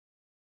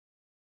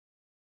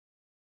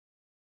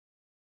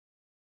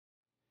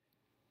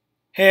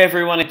Hey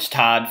everyone, it's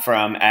Todd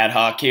from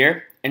Adhoc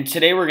here, and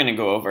today we're going to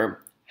go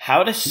over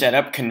how to set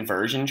up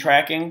conversion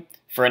tracking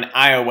for an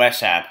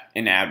iOS app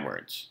in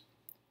Adwords.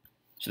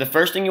 So the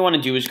first thing you want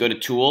to do is go to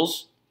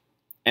Tools,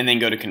 and then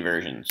go to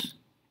Conversions.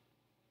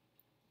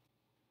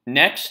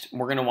 Next,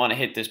 we're going to want to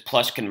hit this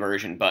plus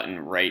conversion button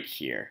right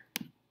here.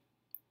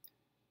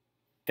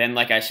 Then,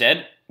 like I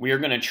said, we are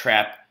going to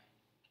trap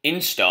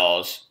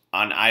installs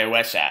on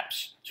iOS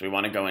apps. So we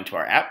want to go into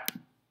our app,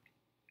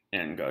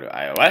 and go to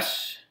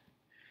iOS.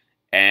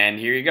 And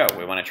here you go.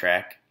 We want to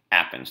track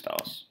app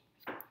installs.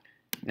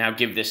 Now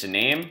give this a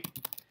name.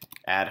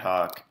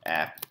 Adhoc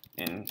app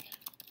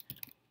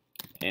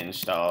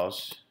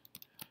installs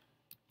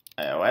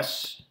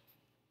iOS.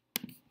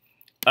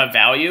 A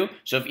value.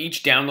 So if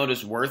each download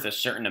is worth a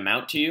certain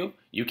amount to you,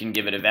 you can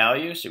give it a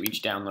value. So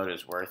each download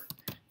is worth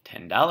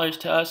 $10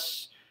 to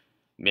us.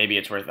 Maybe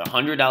it's worth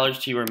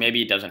 $100 to you, or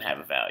maybe it doesn't have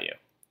a value.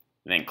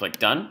 And then click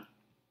Done.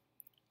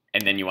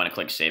 And then you want to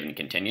click Save and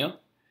Continue.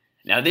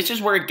 Now this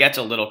is where it gets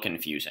a little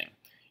confusing.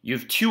 You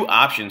have two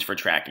options for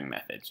tracking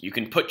methods. You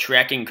can put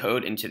tracking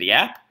code into the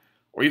app,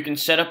 or you can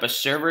set up a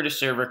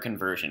server-to-server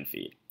conversion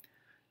feed.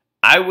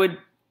 I would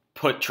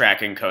put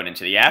tracking code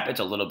into the app. It's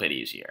a little bit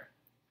easier.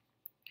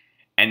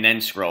 And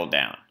then scroll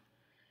down.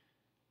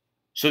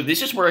 So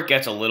this is where it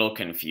gets a little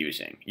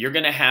confusing. You're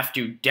going to have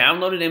to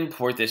download and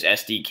import this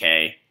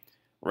SDK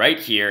right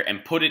here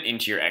and put it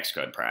into your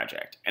Xcode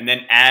project, and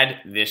then add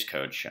this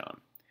code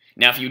shown.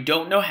 Now, if you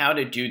don't know how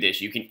to do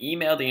this, you can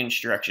email the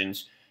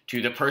instructions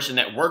to the person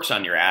that works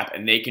on your app,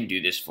 and they can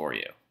do this for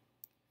you.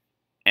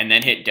 And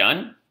then hit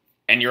Done,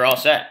 and you're all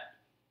set.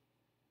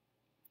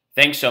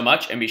 Thanks so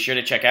much, and be sure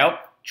to check out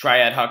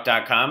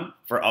tryadhoc.com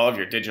for all of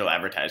your digital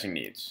advertising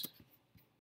needs.